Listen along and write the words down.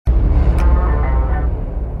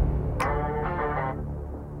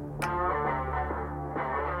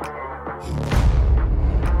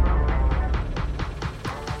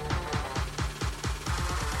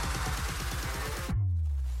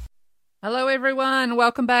Hello, everyone.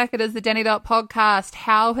 Welcome back. It is the Danny Dot podcast.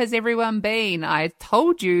 How has everyone been? I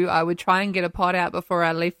told you I would try and get a pod out before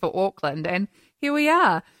I left for Auckland, and here we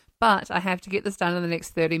are. But I have to get this done in the next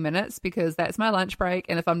 30 minutes because that's my lunch break,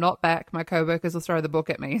 and if I'm not back, my co-workers will throw the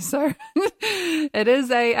book at me. So it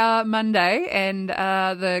is a Monday, and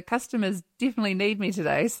the customers definitely need me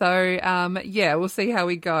today. So, yeah, we'll see how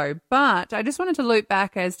we go. But I just wanted to loop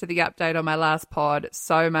back as to the update on my last pod.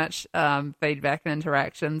 So much feedback and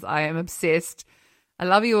interactions. I am obsessed. I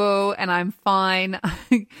love you all, and I'm fine.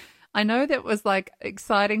 I know that was like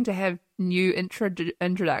exciting to have new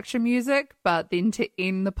introduction music, but then to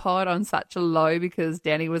end the pod on such a low because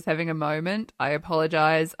Danny was having a moment, I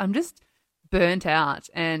apologize. I'm just burnt out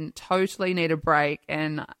and totally need a break,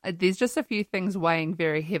 and there's just a few things weighing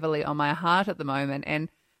very heavily on my heart at the moment, and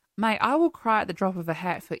mate, I will cry at the drop of a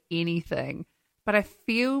hat for anything, but I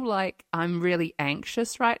feel like I'm really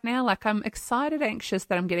anxious right now. Like, I'm excited, anxious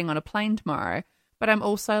that I'm getting on a plane tomorrow, but I'm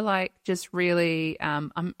also like just really,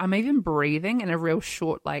 I'm even breathing in a real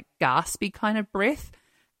short, like gaspy kind of breath.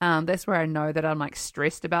 That's where I know that I'm like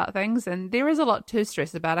stressed about things, and there is a lot to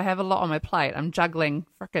stress about. I have a lot on my plate. I'm juggling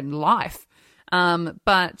freaking life.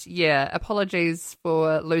 But yeah, apologies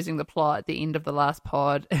for losing the plot at the end of the last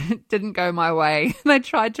pod. It didn't go my way. And I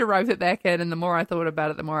tried to rope it back in, and the more I thought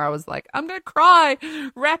about it, the more I was like, I'm going to cry,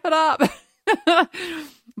 wrap it up.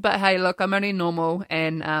 But hey, look, I'm only normal,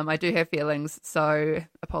 and I do have feelings, so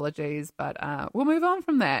apologies, but we'll move on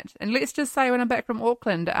from that. And let's just say when I'm back from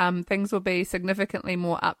Auckland, things will be significantly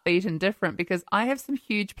more upbeat and different because I have some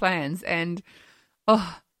huge plans, and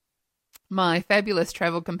my fabulous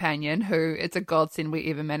travel companion, who it's a godsend we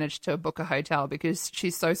ever managed to book a hotel because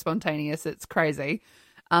she's so spontaneous, it's crazy.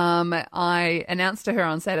 I announced to her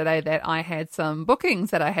on Saturday that I had some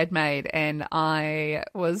bookings that I had made, and I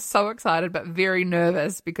was so excited but very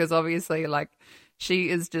nervous because obviously, like, she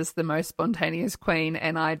is just the most spontaneous queen,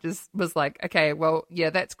 and I just was like, okay, well, yeah,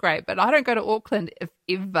 that's great, but I don't go to Auckland if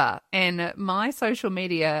ever, and my social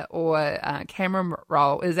media or camera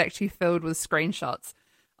roll is actually filled with screenshots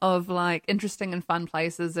of like interesting and fun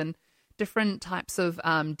places and different types of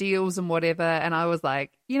deals and whatever, and I was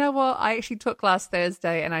like, you know what, I actually took last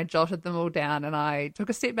Thursday and I jotted them all down, and I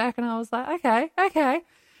took a step back and I was like, okay.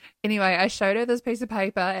 Anyway, I showed her this piece of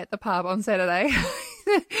paper at the pub on Saturday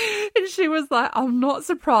and she was like, I'm not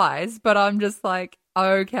surprised, but I'm just like,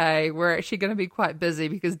 okay, we're actually going to be quite busy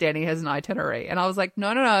because Danny has an itinerary. And I was like,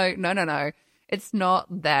 no. It's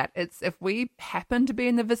not that. It's if we happen to be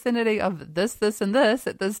in the vicinity of this, and this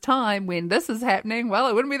at this time when this is happening, well,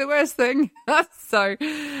 it wouldn't be the worst thing. So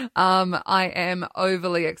I am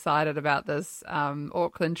overly excited about this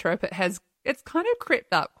Auckland trip. It's kind of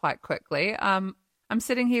crept up quite quickly. I'm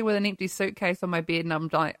sitting here with an empty suitcase on my bed, and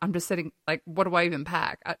I'm just sitting like, what do I even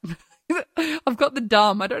pack? I've got the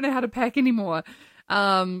dumb. I don't know how to pack anymore.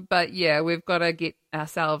 But yeah, we've got to get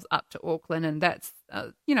ourselves up to Auckland, and that's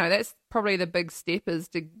probably the big step is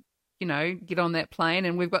to, get on that plane.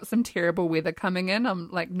 And we've got some terrible weather coming in.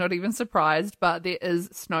 I'm like not even surprised, but there is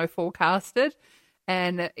snow forecasted.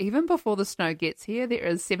 And even before the snow gets here, there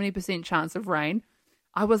is 70% chance of rain.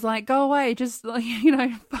 I was like, go away, just like,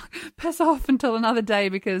 piss off until another day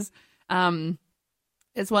because,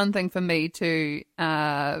 it's one thing for me to,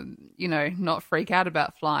 not freak out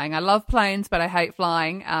about flying. I love planes, but I hate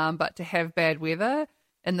flying. But to have bad weather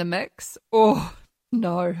in the mix, oh,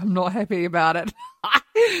 no, I'm not happy about it.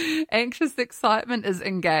 Anxious excitement is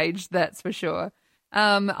engaged, that's for sure.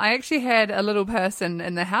 I actually had a little person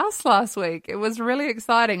in the house last week. It was really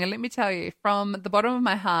exciting. And let me tell you, from the bottom of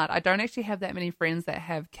my heart, I don't actually have that many friends that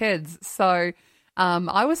have kids. So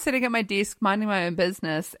I was sitting at my desk minding my own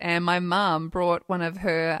business, and my mum brought one of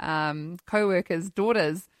her co-workers'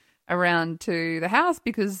 daughters around to the house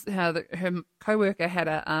because her co-worker had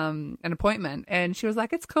an appointment, and she was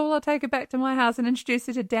like, it's cool, I'll take her back to my house and introduce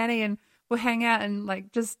her to Danny, and we'll hang out and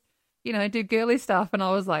like just, do girly stuff. And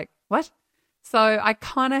I was like, what? So I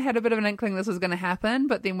kind of had a bit of an inkling this was going to happen,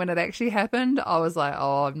 but then when it actually happened, I was like,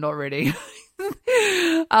 oh, I'm not ready.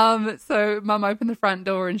 So mum opened the front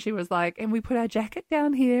door and she was like, and we put our jacket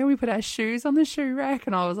down here, we put our shoes on the shoe rack,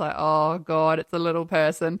 and I was like, oh God, it's a little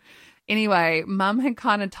person. Anyway, mum had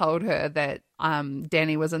kind of told her that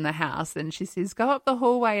Danny was in the house, and she says, go up the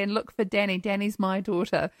hallway and look for Danny. Danny's my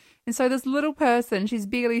daughter. And so this little person, she's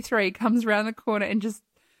barely 3, comes around the corner, and just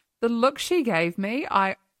the look she gave me,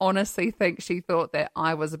 I honestly think she thought that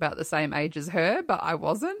I was about the same age as her, but I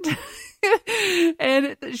wasn't.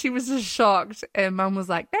 And she was just shocked. And mum was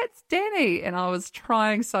like, that's Danny. And I was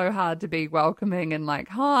trying so hard to be welcoming and like,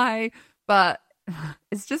 hi, but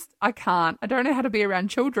it's just, I don't know how to be around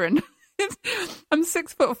children. I'm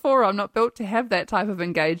 6'4". I'm not built to have that type of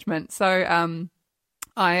engagement. So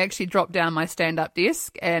I actually dropped down my stand-up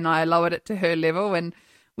desk and I lowered it to her level, and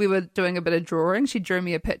we were doing a bit of drawing. She drew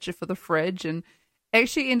me a picture for the fridge, and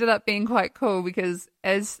actually ended up being quite cool because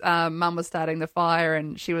as Mum was starting the fire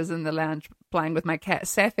and she was in the lounge playing with my cat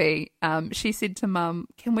Safi, she said to Mum,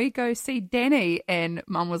 "Can we go see Danny?" And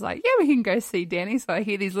Mum was like, "Yeah, we can go see Danny." So I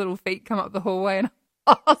hear these little feet come up the hallway, and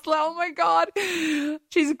I was like, "Oh my God,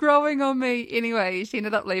 she's growing on me." Anyway, she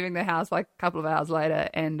ended up leaving the house like a couple of hours later,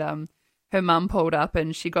 and her mum pulled up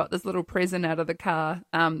and she got this little present out of the car.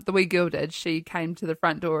 The wee girl did. She came to the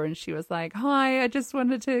front door and she was like, "Hi, I just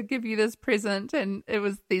wanted to give you this present." And it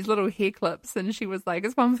was these little hair clips. And she was like,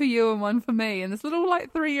 "It's one for you and one for me." And this little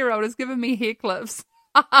like 3-year-old has given me hair clips.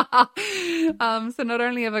 So not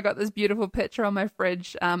only have I got this beautiful picture on my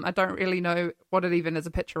fridge, I don't really know what it even is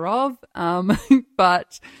a picture of,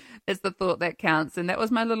 but it's the thought that counts. And that was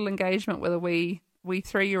my little engagement with a wee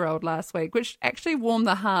 3-year-old last week, which actually warmed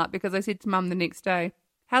the heart because I said to Mum the next day,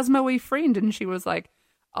 "How's my wee friend?" And she was like,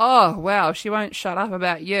 "Oh, wow, she won't shut up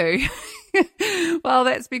about you." Well,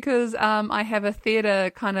 that's because I have a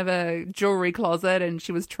theatre kind of a jewelry closet, and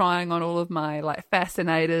she was trying on all of my like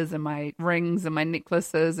fascinators and my rings and my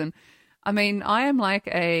necklaces. And I mean, I am like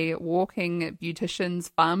a walking beautician's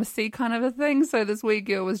pharmacy kind of a thing. So this wee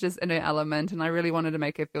girl was just in her element, and I really wanted to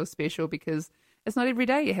make her feel special because it's not every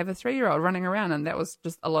day you have a 3-year-old running around, and that was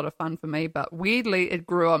just a lot of fun for me. But weirdly, it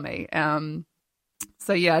grew on me.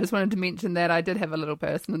 So yeah, I just wanted to mention that I did have a little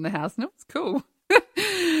person in the house, and it was cool.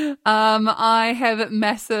 I have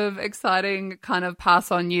massive, exciting kind of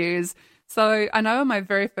pass on news. So I know in my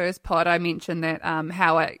very first pod I mentioned that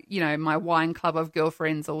how my wine club of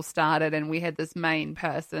girlfriends all started, and we had this main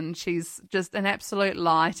person. She's just an absolute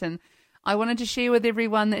light, and I wanted to share with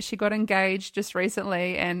everyone that she got engaged just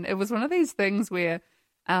recently. And it was one of these things where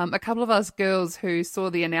a couple of us girls who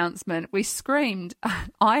saw the announcement, we screamed.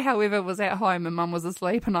 I, however, was at home and Mum was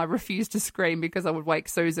asleep, and I refused to scream because I would wake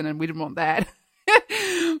Susan, and we didn't want that.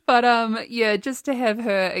 But yeah, just to have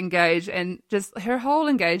her engaged and just her whole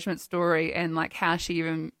engagement story and like how she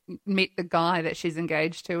even met the guy that she's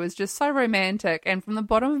engaged to is just so romantic. And from the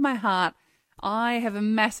bottom of my heart, I have a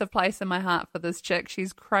massive place in my heart for this chick.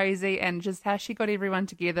 She's crazy, and just how she got everyone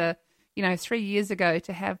together, 3 years ago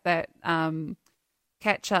to have that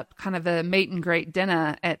catch up kind of a meet and greet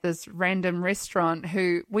dinner at this random restaurant.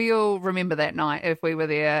 Who we all remember that night if we were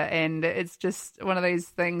there, and it's just one of these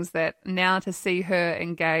things that now to see her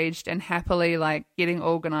engaged and happily like getting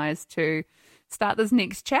organized to start this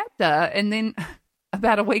next chapter. And then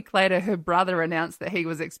about a week later, her brother announced that he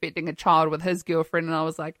was expecting a child with his girlfriend, and I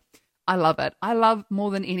was like, I love it. I love more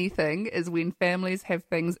than anything is when families have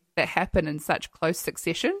things that happen in such close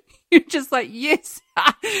succession. You're just like, yes,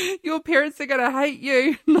 your parents are going to hate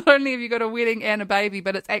you. Not only have you got a wedding and a baby,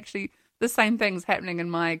 but it's actually the same things happening in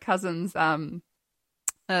my cousin's,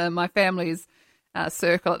 my family's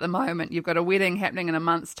circle at the moment. You've got a wedding happening in a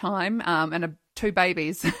month's time, and 2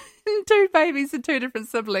 babies. 2 babies and 2 different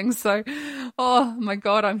siblings. So, oh my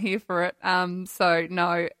God, I'm here for it. So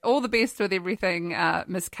no, all the best with everything,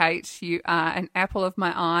 Miss Kate. You are an apple of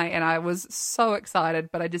my eye, and I was so excited,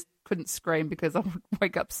 but I just couldn't scream because I would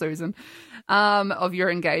wake up Susan, of your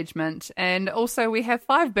engagement. And also we have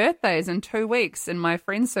 5 birthdays in 2 weeks in my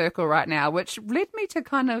friend circle right now, which led me to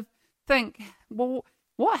kind of think, well,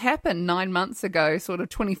 what happened 9 months ago, sort of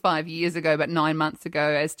 25 years ago, but 9 months ago,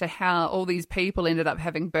 as to how all these people ended up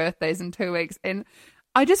having birthdays in 2 weeks. And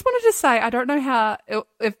I just wanted to say, I don't know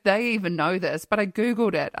if they even know this, but I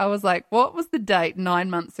Googled it. I was like, what was the date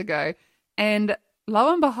 9 months ago? And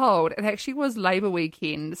lo and behold, it actually was Labour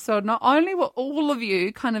weekend. So not only were all of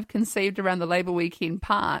you kind of conceived around the Labour weekend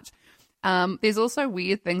part, there's also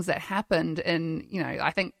weird things that happened in,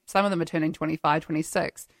 I think some of them are turning 25,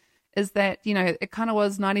 26. Is that, it kind of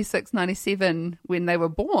was 96, 97 when they were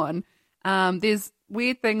born. There's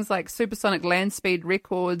weird things like supersonic land speed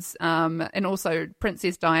records, and also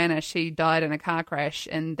Princess Diana, she died in a car crash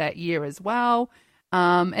in that year as well.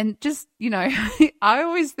 And just, I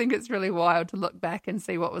always think it's really wild to look back and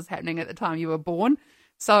see what was happening at the time you were born.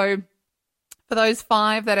 So for those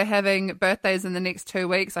 5 that are having birthdays in the next 2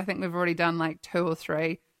 weeks, I think we've already done like 2 or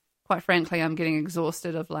 3. Quite frankly, I'm getting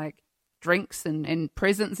exhausted of like drinks and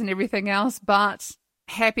presents and everything else, but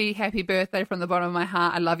happy birthday from the bottom of my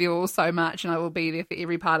heart. I love you all so much, and I will be there for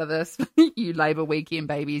every part of this. You Labour weekend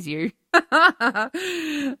babies, you. So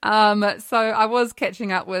I was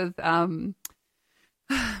catching up with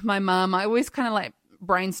my mum. I always kind of like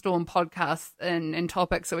brainstorm podcasts and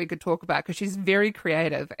topics that we could talk about because she's very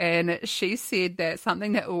creative. And she said that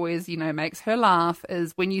something that always, makes her laugh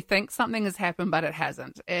is when you think something has happened, but it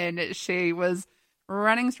hasn't. And she was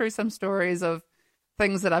running through some stories of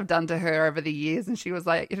things that I've done to her over the years. And she was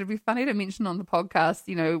like, it'd be funny to mention on the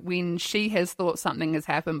podcast, when she has thought something has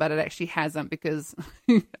happened, but it actually hasn't because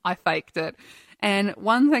I faked it. And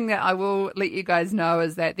one thing that I will let you guys know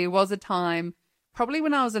is that there was a time, probably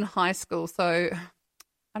when I was in high school, so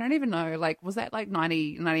I don't even know, was that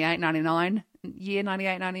 98, 99, year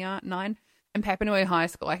 98, 99, in Papanui High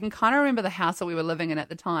School? I can kind of remember the house that we were living in at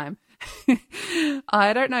the time.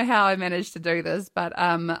 I don't know how I managed to do this, but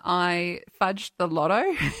I fudged the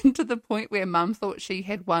lotto to the point where Mum thought she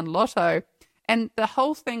had won lotto. And the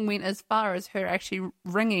whole thing went as far as her actually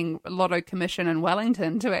ringing Lotto Commission in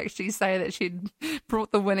Wellington to actually say that she'd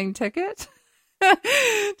brought the winning ticket.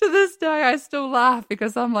 To this day, I still laugh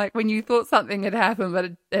because I'm like, when you thought something had happened,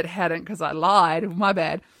 but it hadn't because I lied, my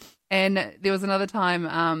bad. And there was another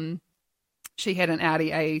time she had an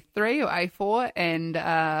Audi A3 or A4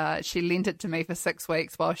 and she lent it to me for 6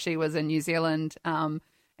 weeks while she was in New Zealand and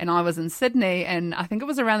I was in Sydney. And I think it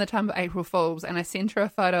was around the time of April Fools, and I sent her a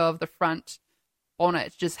photo of the front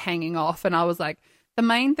bonnet just hanging off, and I was like, the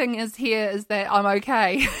main thing is that I'm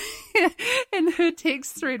okay. And her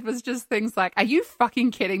text thread was just things like, are you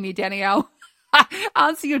fucking kidding me, Danielle?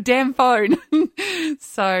 Answer your damn phone.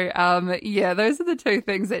 So those are the two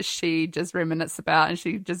things that she just reminisces about, and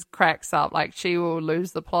she just cracks up. Like, she will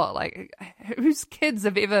lose the plot. Like, whose kids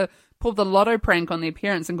have ever pulled the lotto prank on their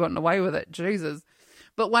parents and gotten away with it? Jesus.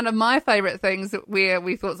 But one of my favourite things where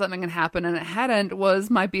we thought something had happened and it hadn't was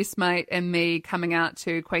my best mate and me coming out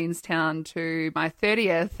to Queenstown to my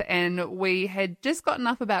 30th, and we had just gotten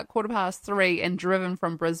up about 3:15 and driven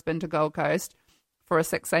from Brisbane to Gold Coast for a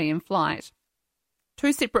 6 a.m. flight.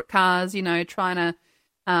 2 separate cars, trying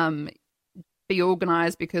to be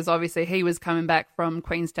organised because obviously he was coming back from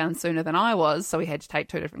Queenstown sooner than I was, so we had to take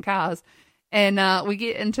 2 different cars. And we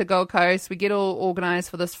get into Gold Coast, we get all organised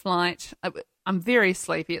for this flight. I'm very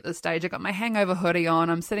sleepy at this stage. I got my hangover hoodie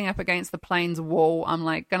on. I'm sitting up against the plane's wall. I'm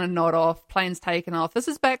like going to nod off. Plane's taken off. This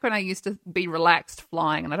is back when I used to be relaxed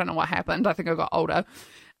flying, and I don't know what happened. I think I got older.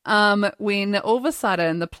 When all of a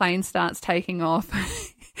sudden the plane starts taking off.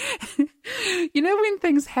 When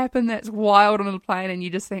things happen that's wild on a plane and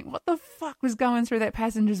you just think, what the fuck was going through that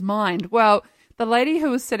passenger's mind? Well, the lady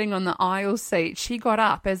who was sitting on the aisle seat, she got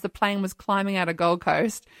up as the plane was climbing out of Gold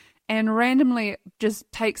Coast and randomly just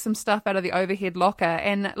takes some stuff out of the overhead locker,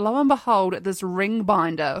 and lo and behold, this ring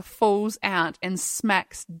binder falls out and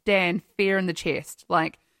smacks Dan fair in the chest.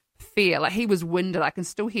 Like, fair. Like, he was winded. I can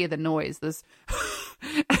still hear the noise. This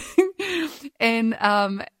and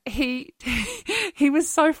he was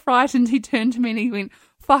so frightened, he turned to me and he went,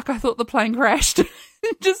 fuck, I thought the plane crashed.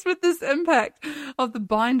 Just with this impact of the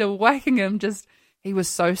binder whacking him, he was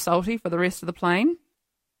so salty for the rest of the plane.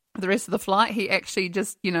 The rest of the flight, he actually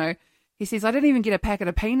just, he says, I didn't even get a packet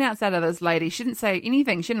of peanuts out of this lady. She didn't say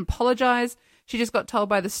anything. She didn't apologise. She just got told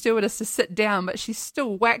by the stewardess to sit down, but she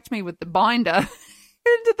still whacked me with the binder.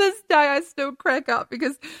 And to this day, I still crack up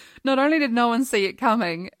because not only did no one see it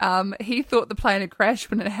coming, he thought the plane had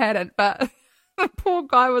crashed when it hadn't, but the poor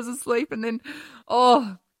guy was asleep. And then,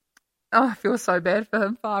 I feel so bad for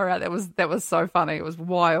him. Far out. That was so funny. It was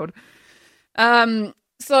wild.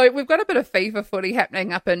 So we've got a bit of FIFA footy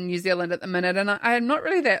happening up in New Zealand at the minute, and I'm not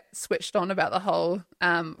really that switched on about the whole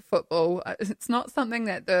football. It's not something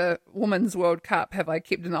that the Women's World Cup have I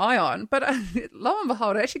kept an eye on, but lo and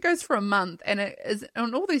behold, it actually goes for a month, and it is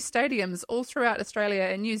on all these stadiums all throughout Australia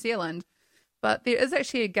and New Zealand. But there is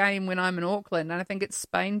actually a game when I'm in Auckland, and I think it's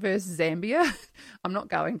Spain versus Zambia. I'm not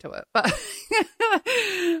going to it, but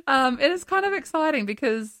it is kind of exciting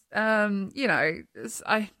because, I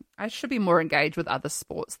should be more engaged with other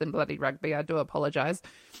sports than bloody rugby. I do apologise.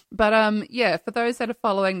 But, for those that are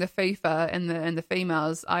following the FIFA and the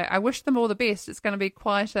females, I wish them all the best. It's going to be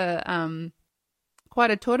quite a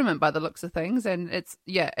tournament by the looks of things. And it's,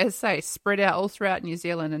 as I say, spread out all throughout New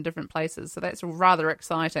Zealand in different places. So that's rather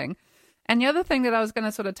exciting. And the other thing that I was going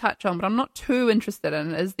to sort of touch on, but I'm not too interested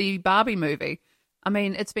in, is the Barbie movie. I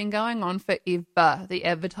mean, it's been going on forever, the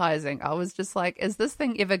advertising. I was just like, is this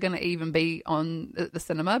thing ever going to even be on the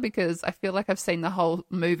cinema? Because I feel like I've seen the whole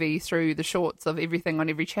movie through the shorts of everything on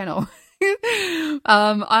every channel.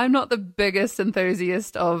 I'm not the biggest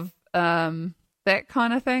enthusiast of that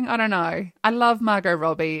kind of thing. I don't know. I love Margot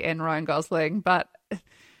Robbie and Ryan Gosling, but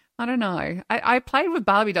I don't know. I played with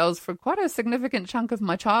Barbie dolls for quite a significant chunk of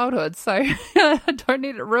my childhood, so I don't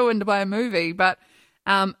need it ruined by a movie. But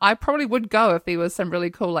I probably would go if there was some really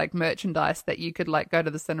cool like merchandise that you could like go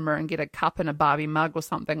to the cinema and get a cup and a Barbie mug or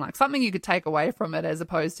something, like something you could take away from it as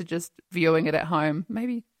opposed to just viewing it at home.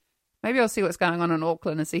 Maybe I'll see what's going on in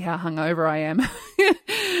Auckland and see how hungover I am.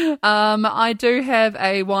 I do have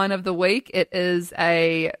a wine of the week. It is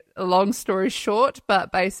a long story short,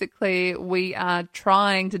 but basically we are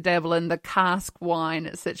trying to dabble in the cask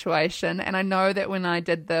wine situation. And I know that when I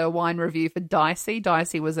did the wine review for Dicey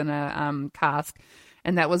was in a cask,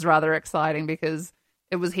 and that was rather exciting because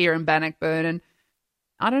it was here in Bannockburn. And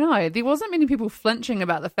I don't know, there wasn't many people flinching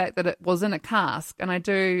about the fact that it was in a cask. And I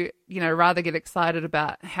do, rather get excited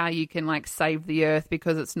about how you can like save the earth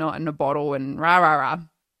because it's not in a bottle and rah, rah, rah.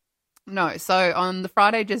 No, so on the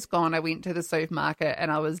Friday just gone, I went to the supermarket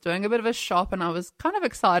and I was doing a bit of a shop, and I was kind of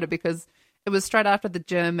excited because it was straight after the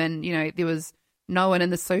gym and, there was no one in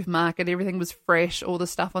the supermarket. Everything was fresh. All the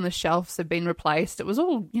stuff on the shelves had been replaced. It was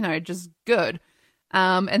all, just good.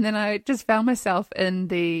 And then I just found myself in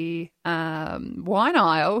the wine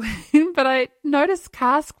aisle, but I noticed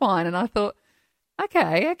cask wine and I thought,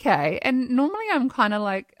 okay. And normally I'm kind of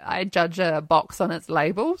like, I judge a box on its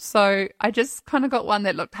label. So I just kind of got one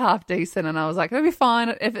that looked half decent and I was like, it'll be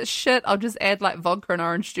fine. If it's shit, I'll just add like vodka and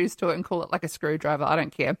orange juice to it and call it like a screwdriver. I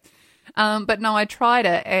don't care. But no, I tried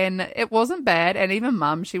it and it wasn't bad. And even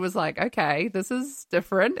Mum, she was like, okay, this is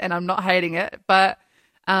different and I'm not hating it. But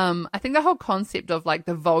I think the whole concept of like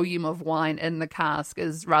the volume of wine in the cask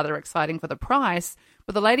is rather exciting for the price.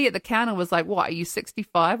 But the lady at the counter was like, what, are you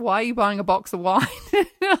 65? Why are you buying a box of wine?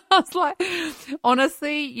 I was like,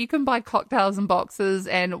 honestly, you can buy cocktails in boxes,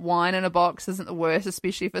 and wine in a box isn't the worst,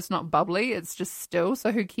 especially if it's not bubbly. It's just still,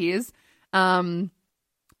 so who cares?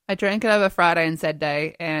 I drank it over Friday and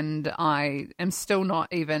Saturday, and I am still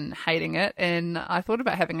not even hating it. And I thought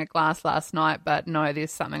about having a glass last night, but no,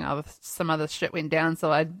 there's some other shit went down,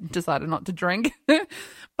 so I decided not to drink.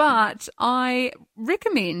 But I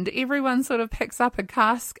recommend everyone sort of picks up a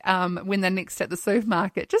cask when they're next at the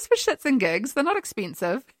supermarket, just for shits and gigs. They're not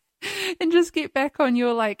expensive, and just get back on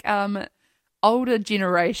your like older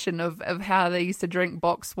generation of how they used to drink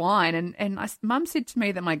box wine. And Mum said to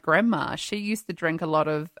me that my grandma, she used to drink a lot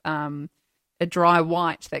of a dry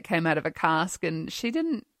white that came out of a cask, and she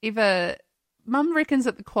didn't ever. Mum reckons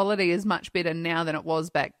that the quality is much better now than it was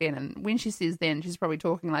back then. And when she says then, she's probably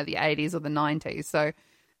talking like the 80s or the 90s. So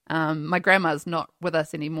my grandma's not with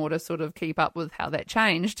us anymore to sort of keep up with how that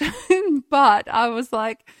changed. But I was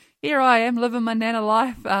like, here I am living my Nana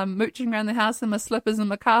life, mooching around the house in my slippers and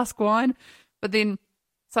my cask wine. But then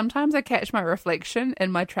sometimes I catch my reflection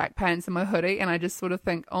in my track pants and my hoodie, and I just sort of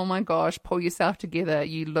think, oh my gosh, pull yourself together.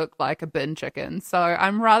 You look like a bin chicken. So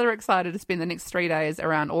I'm rather excited to spend the next 3 days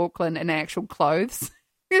around Auckland in actual clothes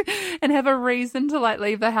and have a reason to like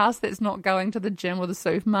leave the house that's not going to the gym or the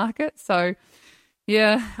supermarket. So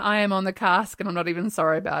yeah, I am on the cask and I'm not even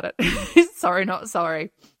sorry about it. Sorry, not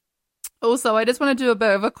sorry. Also, I just want to do a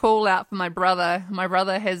bit of a call out for my brother. My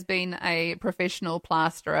brother has been a professional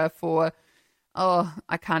plasterer for,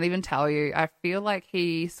 I can't even tell you. I feel like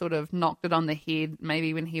he sort of knocked it on the head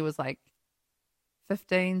maybe when he was like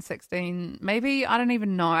 15, 16, maybe. I don't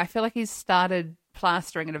even know. I feel like he started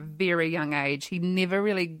plastering at a very young age. He never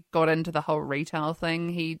really got into the whole retail thing.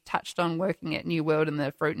 He touched on working at New World in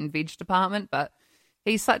the fruit and veg department, but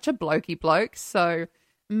he's such a blokey bloke. So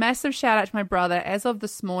massive shout out to my brother. As of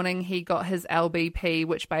this morning, he got his LBP,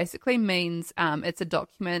 which basically means it's a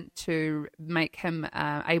document to make him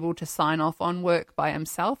able to sign off on work by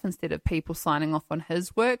himself instead of people signing off on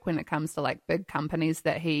his work when it comes to like big companies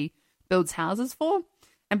that he builds houses for.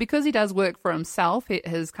 And because he does work for himself,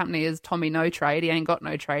 his company is Tommy No Trade. He ain't got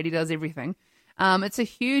no trade. He does everything. It's a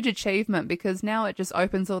huge achievement because now it just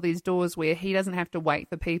opens all these doors where he doesn't have to wait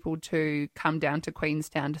for people to come down to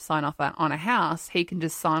Queenstown to sign off on a house. He can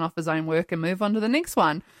just sign off his own work and move on to the next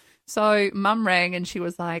one. So Mum rang and she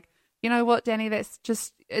was like, you know what, Danny, it's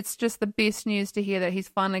just the best news to hear that he's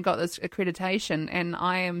finally got this accreditation. And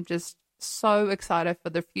I am just so excited for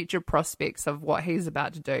the future prospects of what he's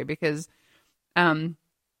about to do because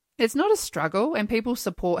it's not a struggle and people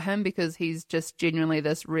support him because he's just genuinely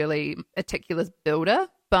this really meticulous builder.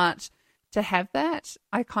 But to have that,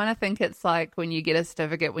 I kind of think it's like when you get a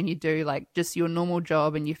certificate, when you do like just your normal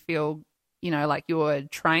job and you feel, like you're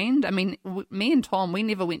trained. I mean, me and Tom, we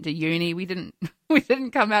never went to uni. We didn't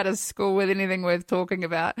come out of school with anything worth talking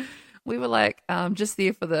about. We were like just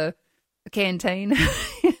there for the canteen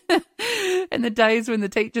and the days when the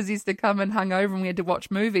teachers used to come and hung over and we had to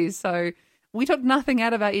watch movies. So we took nothing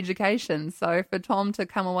out of our education. So for Tom to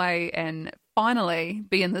come away and finally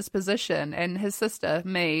be in this position, and his sister,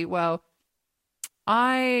 me, well,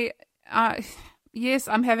 I yes,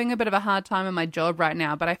 I'm having a bit of a hard time in my job right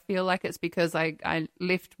now, but I feel like it's because I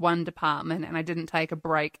left one department and I didn't take a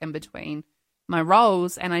break in between my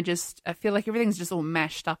roles, and I feel like everything's just all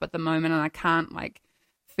mashed up at the moment, and I can't like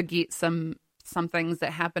forget some things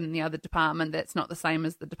that happen in the other department that's not the same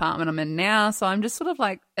as the department I'm in now. So I'm just sort of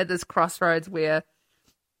like at this crossroads where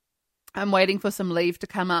I'm waiting for some leave to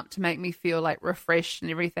come up to make me feel like refreshed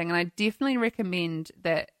and everything. And I definitely recommend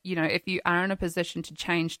that, you know, if you are in a position to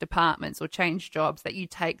change departments or change jobs, that you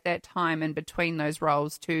take that time in between those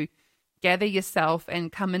roles to gather yourself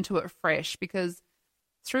and come into it fresh. Because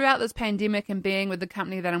throughout this pandemic and being with the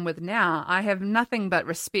company that I'm with now, I have nothing but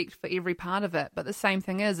respect for every part of it. But the same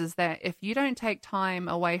thing is that if you don't take time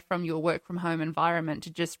away from your work from home environment to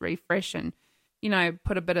just refresh and, you know,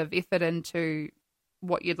 put a bit of effort into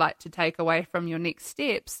what you'd like to take away from your next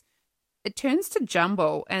steps, it turns to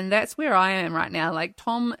jumble. And that's where I am right now. Like,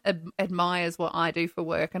 Tom admires what I do for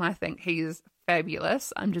work, and I think he's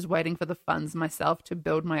fabulous. I'm just waiting for the funds myself to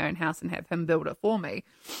build my own house and have him build it for me.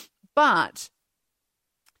 But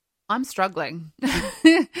I'm struggling.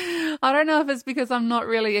 I don't know if it's because I'm not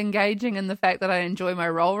really engaging in the fact that I enjoy my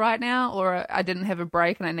role right now, or I didn't have a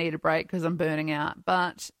break and I need a break because I'm burning out.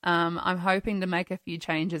 But I'm hoping to make a few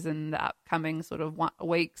changes in the upcoming sort of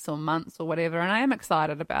weeks or months or whatever. And I am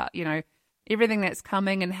excited about, you know, everything that's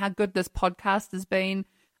coming and how good this podcast has been.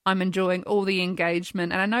 I'm enjoying all the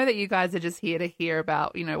engagement. And I know that you guys are just here to hear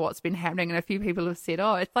about, you know, what's been happening. And a few people have said,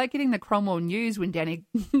 oh, it's like getting the Cromwell News when Danny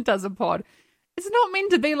does a pod. It's not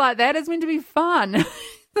meant to be like that. It's meant to be fun.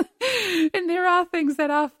 And there are things that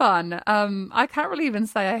are fun. I can't really even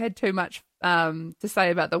say I had too much to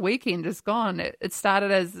say about the weekend just gone. It started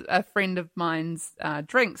as a friend of mine's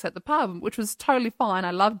drinks at the pub, which was totally fine.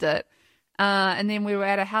 I loved it. And then we were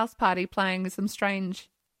at a house party playing some strange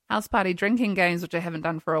house party drinking games, which I haven't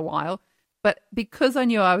done for a while. But because I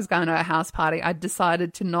knew I was going to a house party, I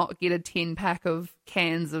decided to not get a 10-pack of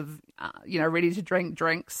cans of, ready-to-drink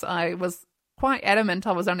drinks. I was quite adamant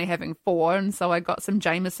I was only having 4, and so I got some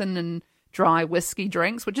Jameson and dry whiskey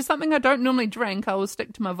drinks, which is something I don't normally drink. I will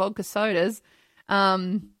stick to my vodka sodas.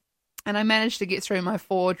 And I managed to get through my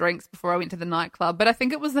 4 drinks before I went to the nightclub. But I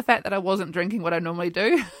think it was the fact that I wasn't drinking what I normally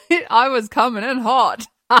do. I was coming in hot.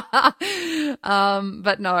 But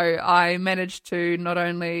no, I managed to not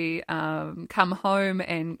only come home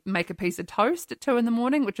and make a piece of toast at 2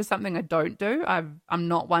 a.m, which is something I don't do. I'm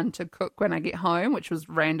not one to cook when I get home, which was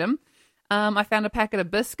random. I found a packet of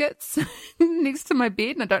biscuits next to my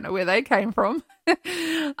bed, and I don't know where they came from.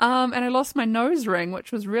 And I lost my nose ring,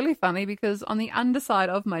 which was really funny because on the underside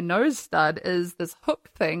of my nose stud is this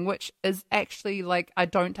hook thing, which is actually like I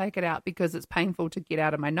don't take it out because it's painful to get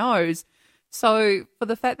out of my nose. So for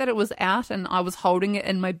the fact that it was out and I was holding it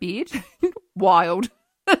in my bed, wild.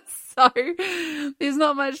 So there's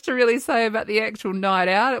not much to really say about the actual night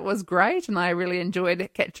out. It was great, and I really enjoyed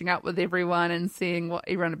catching up with everyone and seeing what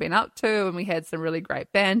everyone had been up to, and we had some really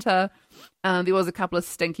great banter. There was a couple of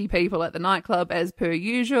stinky people at the nightclub as per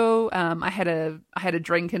usual. I had a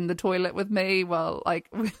drink in the toilet with me while I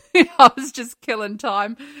was just killing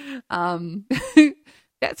time.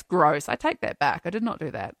 That's gross. I take that back. I did not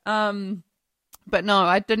do that. But no,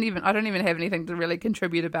 I don't even have anything to really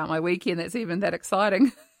contribute about my weekend that's even that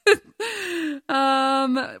exciting.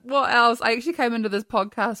 What else? I actually came into this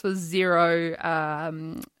podcast with zero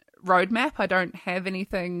roadmap. I don't have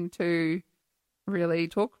anything to really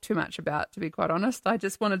talk too much about, to be quite honest. I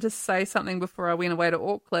just wanted to say something before I went away to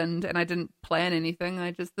Auckland, and I didn't plan anything.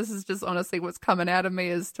 This is just honestly what's coming out of me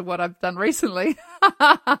as to what I've done recently.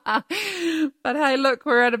 But hey, look,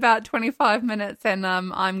 we're at about 25 minutes, and I'm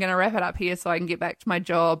going to wrap it up here so I can get back to my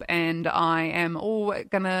job, and I am all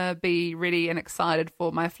going to be ready and excited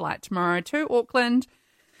for my flight tomorrow to Auckland.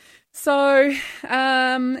 So,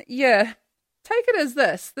 yeah, take it as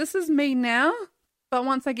this. This is me now. But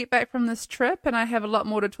once I get back from this trip and I have a lot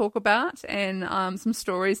more to talk about and some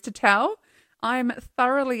stories to tell, I'm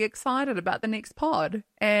thoroughly excited about the next pod.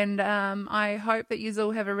 And I hope that you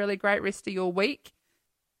all have a really great rest of your week.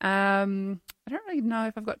 I don't really know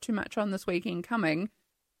if I've got too much on this weekend coming.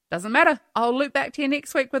 Doesn't matter. I'll loop back to you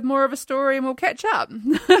next week with more of a story and we'll catch up.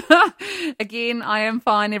 Again, I am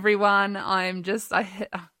fine, everyone. I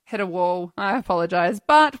hit a wall. I apologize.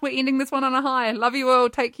 But we're ending this one on a high. Love you all.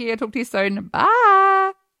 Take care. Talk to you soon.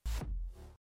 Bye.